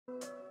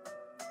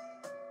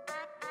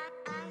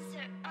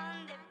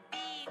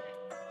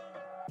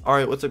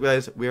Alright, what's up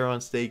guys? We are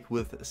on stake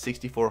with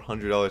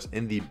 $6,400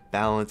 in the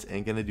balance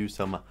and gonna do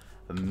some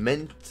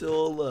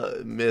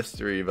mental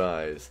mystery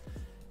buys.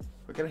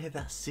 We're gonna hit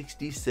that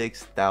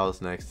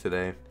 66,000x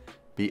today.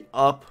 Be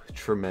up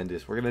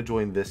tremendous. We're gonna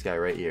join this guy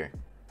right here.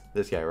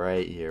 This guy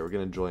right here. We're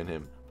gonna join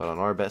him. But on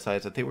our bet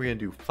size, I think we're gonna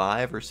do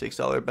 $5 or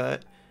 $6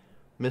 bet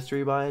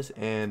mystery buys,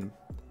 and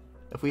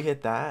if we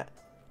hit that,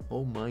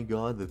 oh my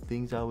god, the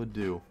things I would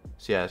do.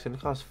 So yeah, it's gonna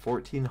cost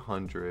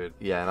 1,400.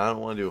 Yeah, and I don't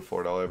want to do a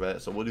 $4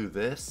 bet, so we'll do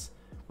this,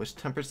 which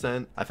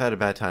 10%. I've had a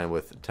bad time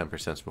with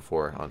 10%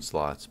 before on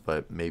slots,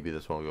 but maybe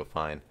this one will go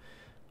fine.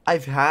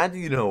 I've had,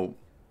 okay,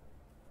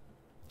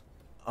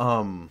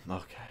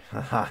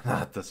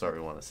 not the start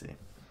we want to see.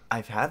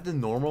 I've had the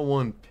normal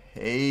one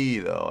pay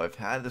though. I've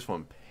had this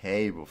one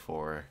pay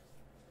before,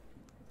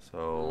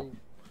 so.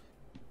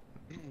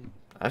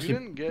 You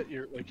didn't get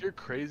your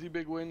crazy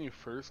big win you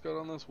first got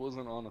on this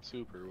wasn't on a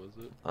super, was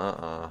it?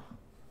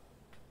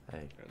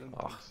 Hey. I didn't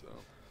think so.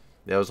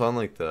 Yeah, it was on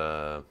like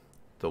the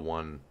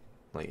one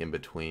like in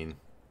between.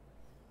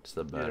 It's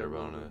the better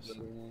bonus. The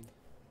better one.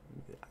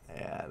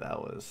 Yeah,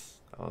 that was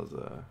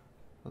a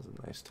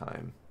nice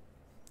time.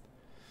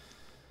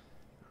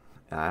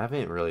 And I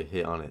haven't really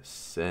hit on it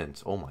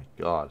since. Oh my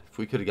god. If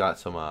we could have got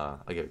some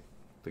like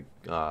the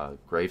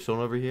gravestone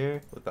over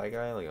here with that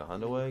guy, like a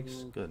hundo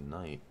eggs, good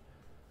night.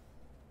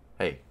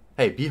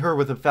 Hey, be her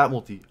with a fat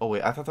multi. Oh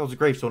wait, I thought that was a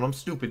gravestone. I'm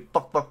stupid.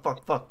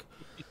 Fuck.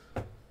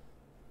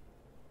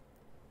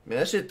 Man,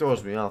 that shit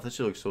throws me off. That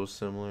shit looks so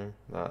similar.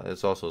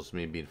 It's also just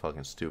me being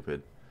fucking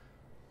stupid.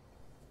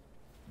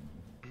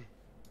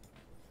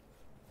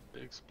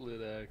 Big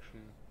split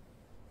action.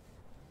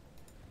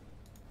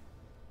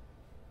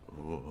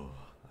 Ooh,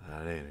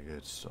 that ain't a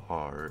good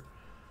start.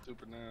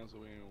 Super now, so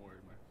we ain't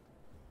worried,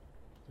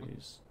 man.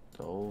 Please.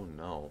 Oh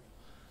no.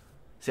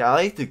 See, I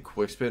like the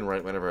quick spin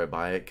right whenever I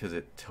buy it because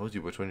it tells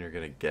you which one you're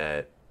gonna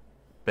get.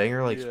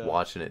 Banger likes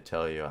watching it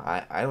tell you.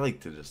 I like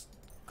to just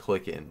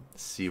click it and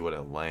see what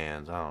it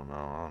lands. I don't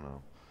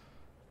know.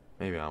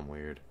 Maybe I'm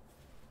weird.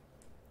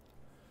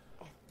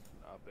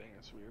 Nah,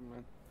 Banger's weird,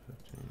 man.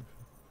 15.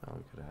 Oh,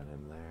 we could add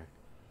him there.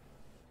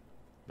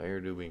 Banger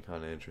do being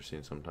kind of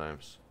interesting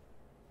sometimes.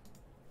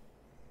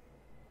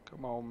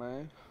 Come on,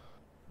 man.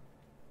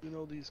 You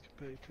know these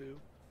can pay too.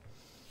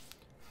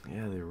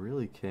 Yeah, they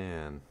really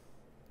can.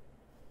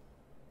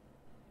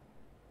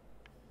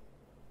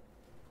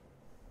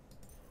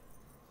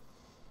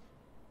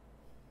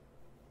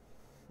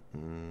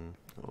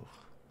 Oh.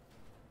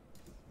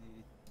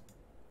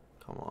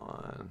 Come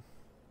on.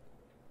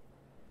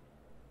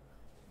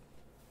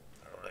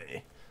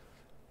 Really?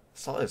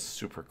 Saw this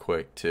super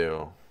quick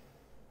too.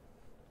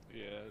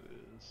 Yeah, it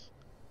is.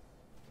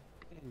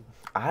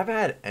 I haven't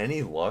had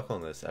any luck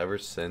on this ever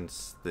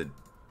since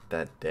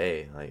that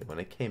day. Like when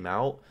it came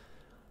out,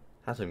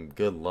 had some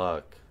good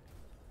luck.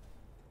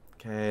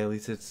 Okay, at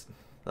least it's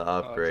the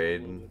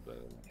upgrade. Yeah,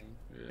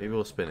 maybe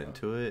we'll spin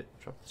into it.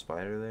 Drop the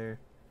spider there.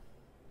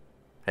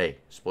 Hey,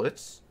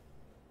 splits?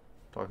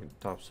 Talking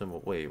top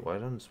symbol. Wait, why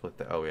don't split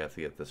that? Oh, we have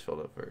to get this filled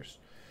up first.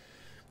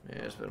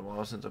 Man, it's been a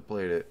while since I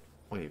played it.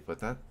 Wait, but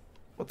that...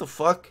 What the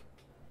fuck?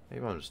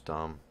 Maybe I'm just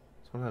dumb.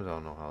 Sometimes I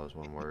don't know how this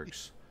one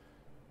works.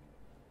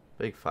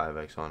 Big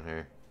 5x on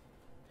here.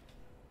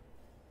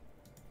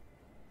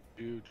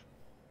 Huge.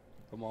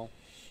 Come on.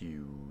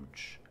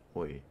 Huge.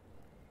 Wait.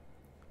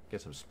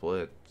 Get some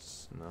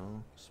splits.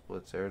 No?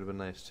 Splits there would have been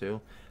nice too.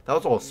 That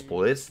was all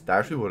splits? That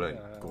actually would have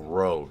been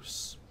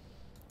gross.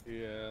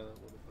 Yeah, that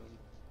would have been.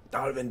 That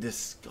would have been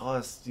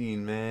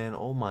disgusting, man.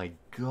 Oh my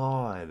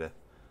god.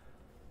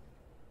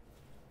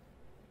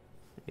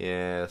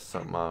 Yeah,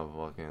 something out of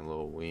fucking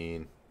little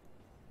ween.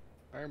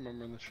 I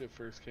remember when the shit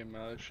first came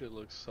out, that shit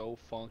looked so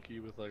funky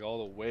with like all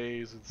the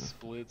waves and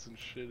splits and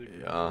shit.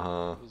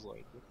 Uh-huh. I was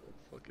like, what the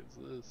fuck is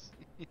this?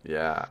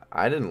 Yeah,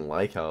 I didn't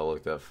like how it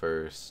looked at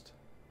first.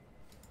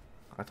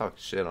 I talked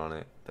shit on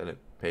it. Then it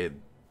paid.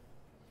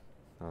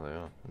 Oh, there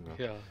you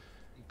go. Yeah.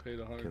 Paid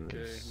 100K and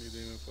you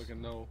didn't even fucking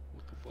know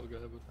what the fuck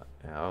happened.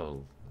 Yeah,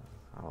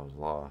 I was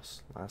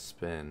lost. Last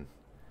spin.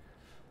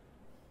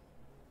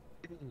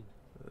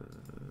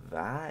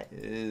 That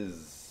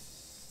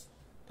is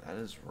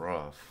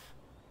rough.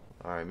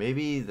 Alright,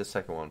 maybe the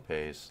second one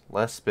pays.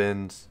 Less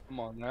spins.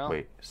 Come on now.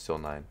 Wait, still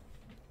 9.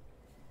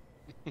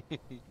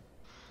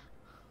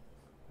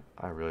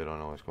 I really don't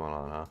know what's going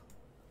on, huh?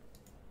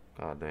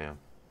 God damn.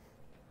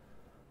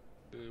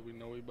 Yeah, we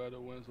know we about to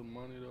win some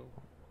money though.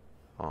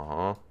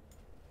 Uh-huh.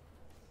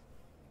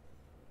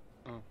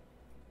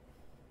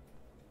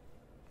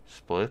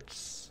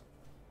 Splits.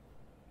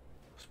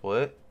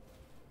 Split.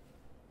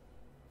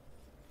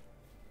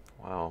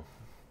 Wow.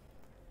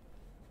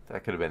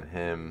 That could have been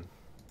him.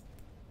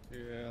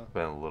 Yeah.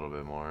 Been a little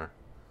bit more.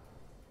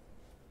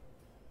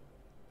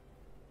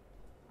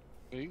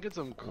 You can get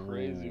some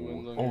crazy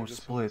wins on Oh,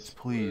 splits,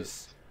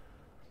 please.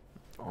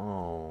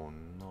 Oh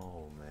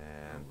no,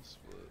 man.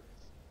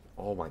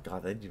 Oh my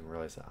god, I didn't even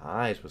realize the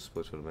eyes with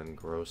splits would have been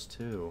gross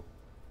too.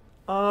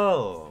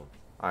 Oh.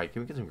 Alright,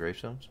 can we get some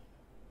gravestones?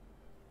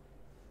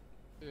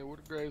 Yeah, where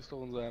the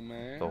gravestones at,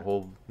 man? The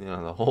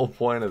whole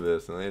point of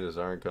this, and they just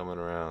aren't coming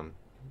around.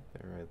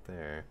 They're right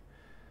there.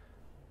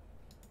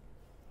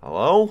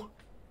 Hello?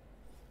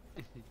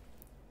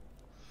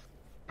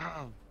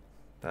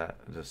 That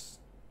just...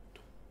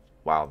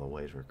 Wow, the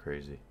waves were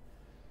crazy.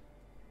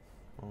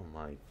 Oh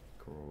my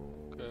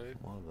god. Okay.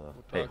 Mother.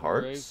 Hey,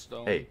 hearts?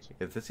 Hey,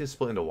 if this is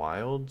split into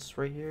wilds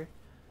right here,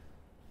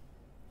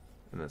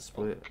 and then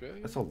split... Okay.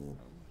 That's a... How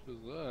much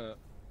is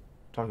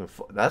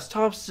that? That's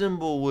top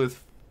symbol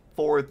with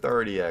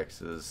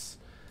 430Xs.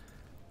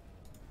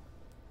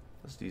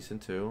 That's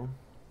decent too.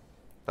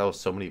 That was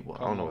so many... I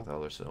don't know what the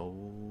others...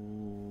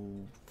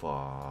 Oh,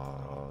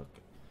 fuck.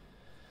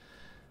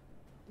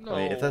 No.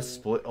 I mean, if that's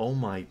split... Oh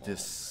my...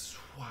 This...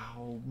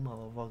 Wow,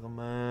 motherfucker,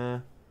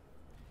 man.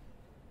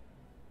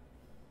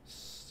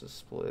 The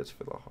splits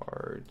for the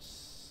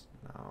hearts.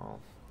 No.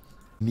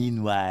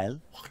 Meanwhile...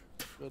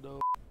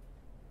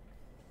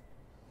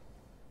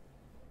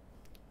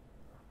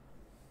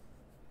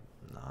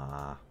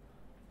 Nah.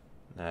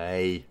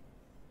 Nay.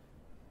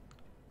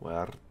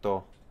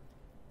 Muerto.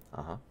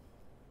 Uh-huh.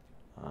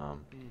 Well,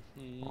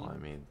 I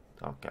mean,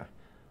 okay.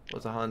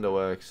 Was a Hondo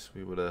X,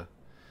 we would've...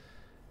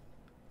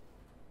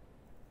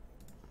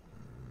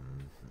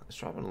 It's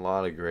dropping a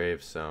lot of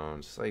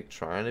gravestones. It's like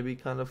trying to be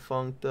kind of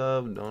funked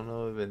up. Don't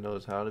know if it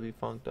knows how to be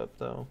funked up,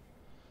 though.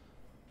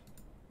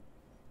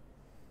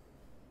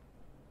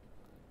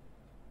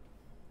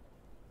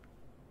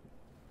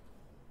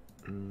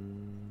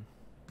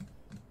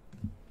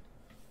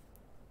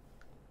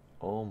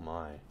 Oh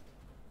my.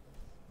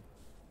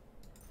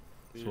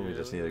 So we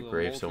just need a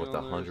gravestone with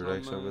the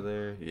 100X over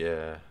there?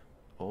 Yeah.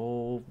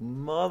 Oh,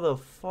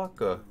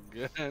 motherfucker.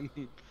 Again.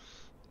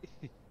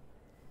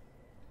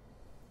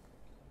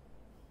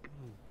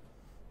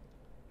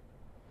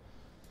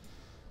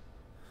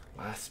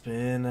 Last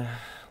spin.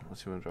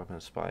 Let's see what I'm dropping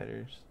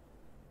spiders.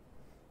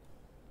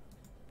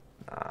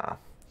 Nah.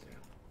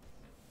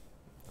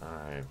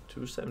 Alright,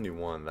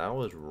 271. That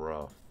was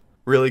rough.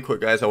 Really quick,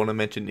 guys, I want to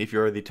mention if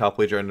you're the top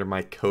wager under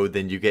my code,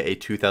 then you get a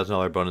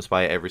 $2,000 bonus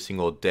buy every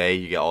single day.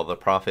 You get all the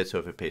profits, so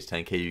if it pays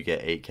 10K, you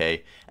get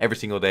 8K. Every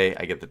single day,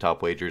 I get the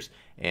top wagers.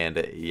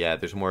 And yeah,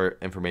 there's more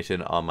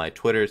information on my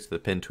Twitter. It's the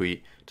pinned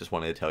tweet. Just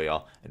wanted to tell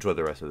y'all. Enjoy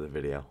the rest of the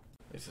video.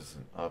 This is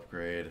an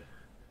upgrade.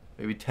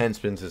 Maybe 10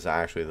 spins is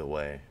actually the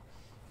way.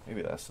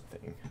 Maybe that's the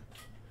thing.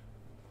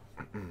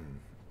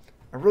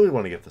 I really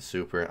want to get the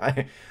super.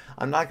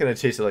 I'm not going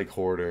to chase it like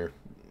Hoarder.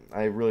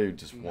 I really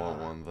just want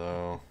one,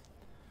 though.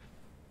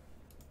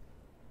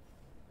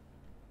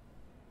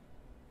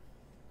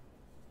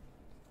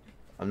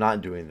 I'm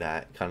not doing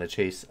that kind of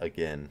chase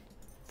again.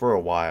 For a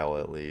while,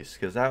 at least.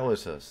 Because that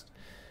was just...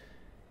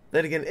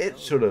 Then again, it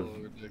should have...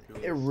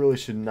 It really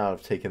should not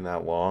have taken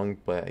that long.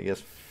 But I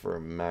guess for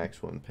a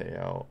max one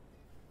payout.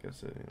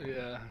 Guess it, you know.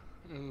 Yeah.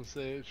 I was gonna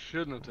say it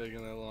shouldn't have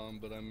taken that long,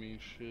 but I mean,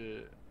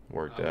 shit.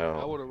 Worked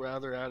out. I would have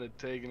rather had it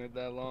taken it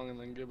that long and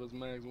then give us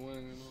max win,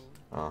 you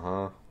know?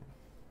 Uh-huh.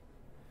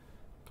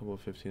 Couple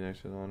of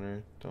 15Xs on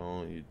there.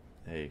 Don't you...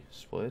 Hey,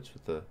 splits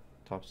with the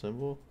top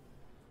symbol?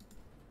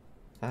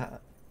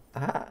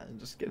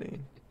 Just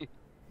kidding.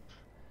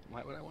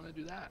 Why would I want to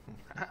do that?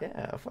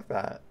 Yeah, fuck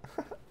that.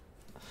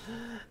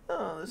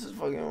 Oh, this is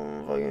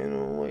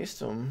fucking waste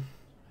them.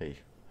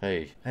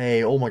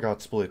 Hey, oh my god,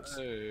 splits.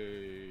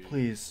 Hey.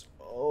 Please.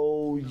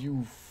 Oh,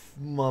 you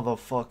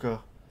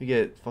motherfucker. We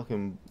get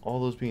fucking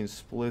all those being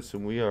splits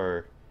and we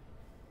are...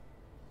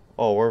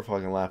 Oh, we're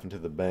fucking laughing to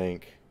the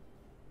bank.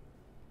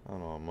 I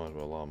don't know how much,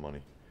 but a lot of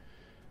money.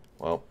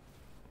 Well,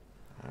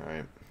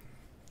 alright.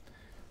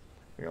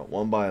 We got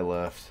one buy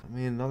left. I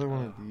mean, another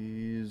one of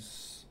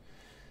these.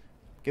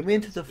 Get me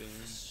into the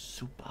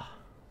super.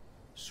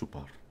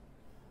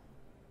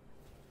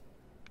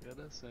 Get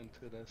us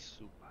into the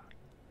super.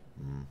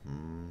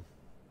 Mm-hmm.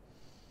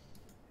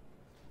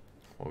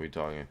 What are we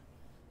talking?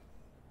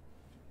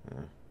 Yeah.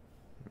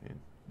 I mean,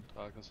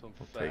 Talking some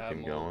we'll fat take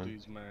him going.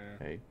 Maltese, man.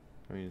 Hey,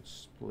 I mean,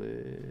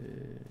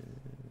 split.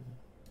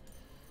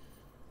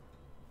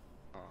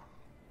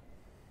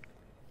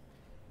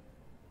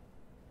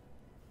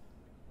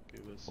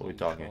 Give us What are we some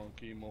talking?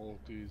 chunky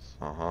Maltese.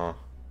 Uh-huh.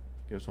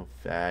 Give us some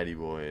fatty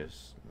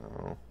boys.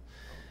 No.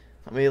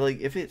 I mean, like,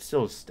 if it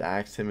still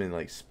stacks him and,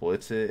 like,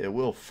 splits it, it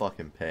will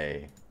fucking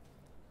pay.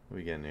 What are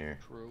we getting here?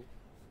 True.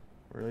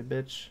 Really,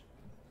 bitch?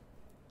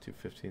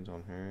 215s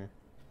on her.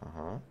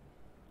 Uh-huh.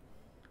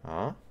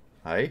 Huh?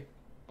 Hi?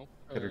 Okay.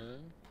 Get her,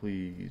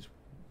 please.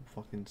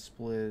 Fucking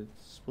split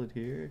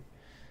here.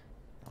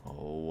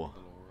 Oh.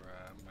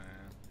 Alright,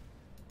 man.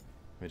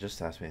 I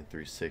just asked me in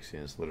 360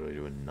 and it's literally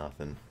doing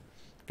nothing.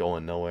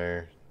 Going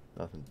nowhere.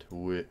 Nothing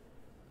to it.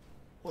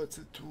 What's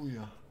it to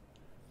ya?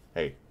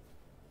 Hey.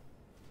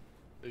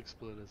 Big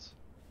splitters.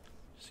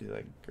 See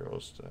that girl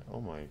stuff? Oh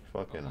my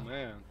fucking... Oh,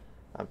 man.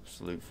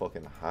 Absolute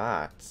fucking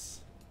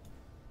hots.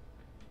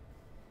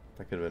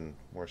 That could have been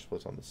more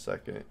splits on the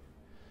second.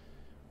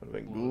 Would have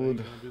been good.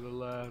 Gonna be the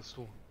last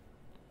one.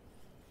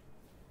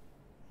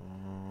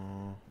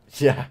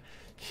 Yeah.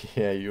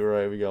 Yeah, you're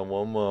right. We got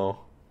one more.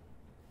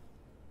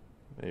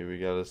 Maybe we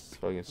got a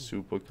fucking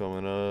super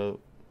coming up.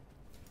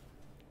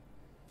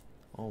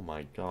 Oh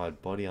my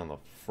god, buddy on the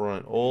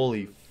front.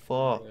 Holy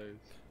fuck. Christ.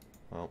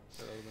 Well,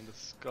 That would have been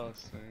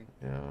disgusting.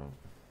 yeah.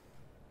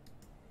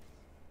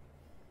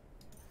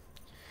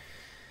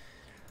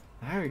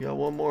 Alright, we got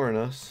one more in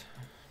us.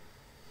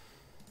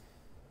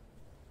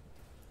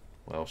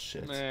 Well,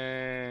 shit.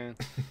 Man.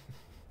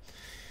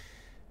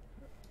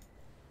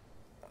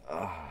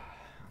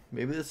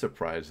 Maybe this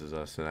surprises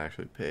us and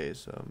actually pays,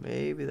 so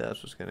maybe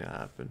that's what's gonna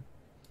happen.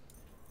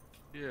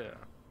 Yeah.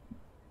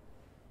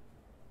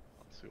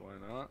 Let's see why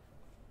not.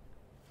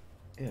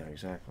 Yeah,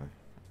 exactly.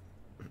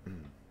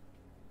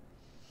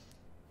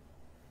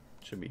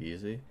 Should be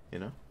easy, you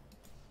know?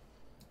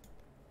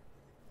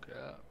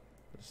 Yeah.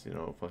 Just, you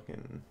know,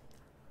 fucking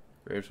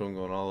Gravestone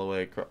going all the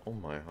way across. Oh,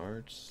 my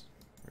hearts.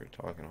 We were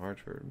talking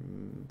hearts for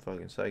a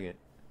fucking second.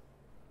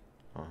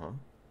 Uh-huh.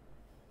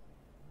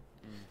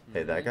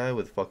 Hey, that guy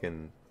with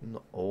fucking...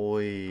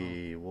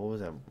 Oi, what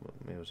was that?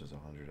 Maybe it was just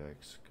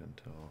 100x. Couldn't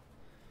tell.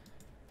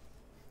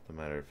 No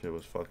matter if it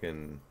was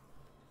fucking...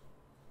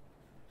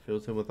 If it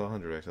was him with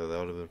 100x, that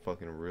would have been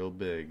fucking real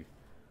big.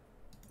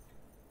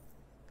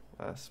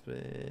 Last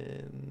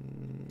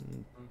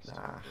spin... Nah.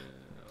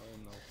 Oh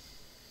no.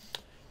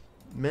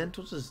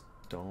 Mental just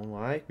don't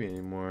like me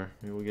anymore.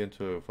 Maybe we'll get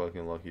into a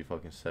fucking lucky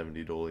fucking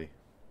 70 dolly.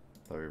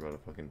 Thought we were about to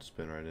fucking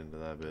spin right into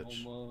that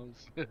bitch.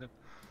 Almost.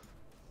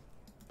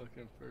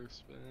 Fucking first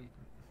spin.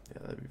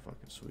 Yeah, that'd be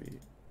fucking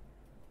sweet.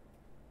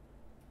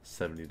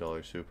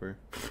 $70 super.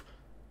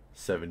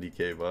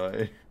 70k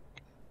buy.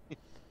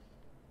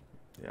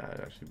 Yeah,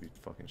 I'd actually be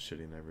fucking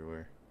shitting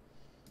everywhere.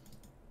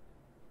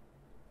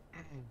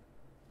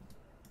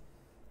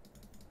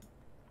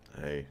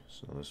 Hey,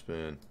 it's another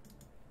spin.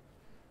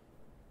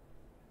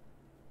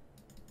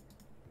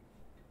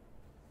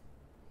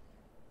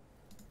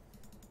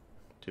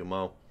 Two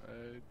mo.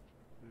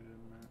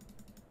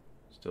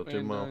 Still two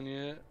Ain't mo. done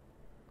yet.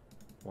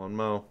 One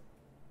mo.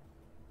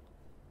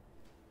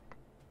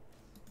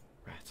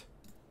 Rat.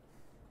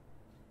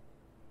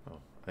 Oh,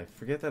 I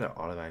forget that it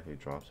automatically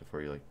drops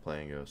before you like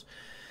playing goes.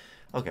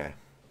 Okay,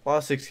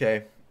 lost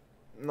 6k.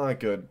 Not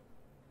good.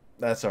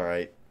 That's all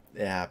right.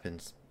 It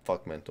happens.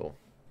 Fuck mental.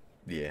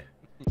 Yeah.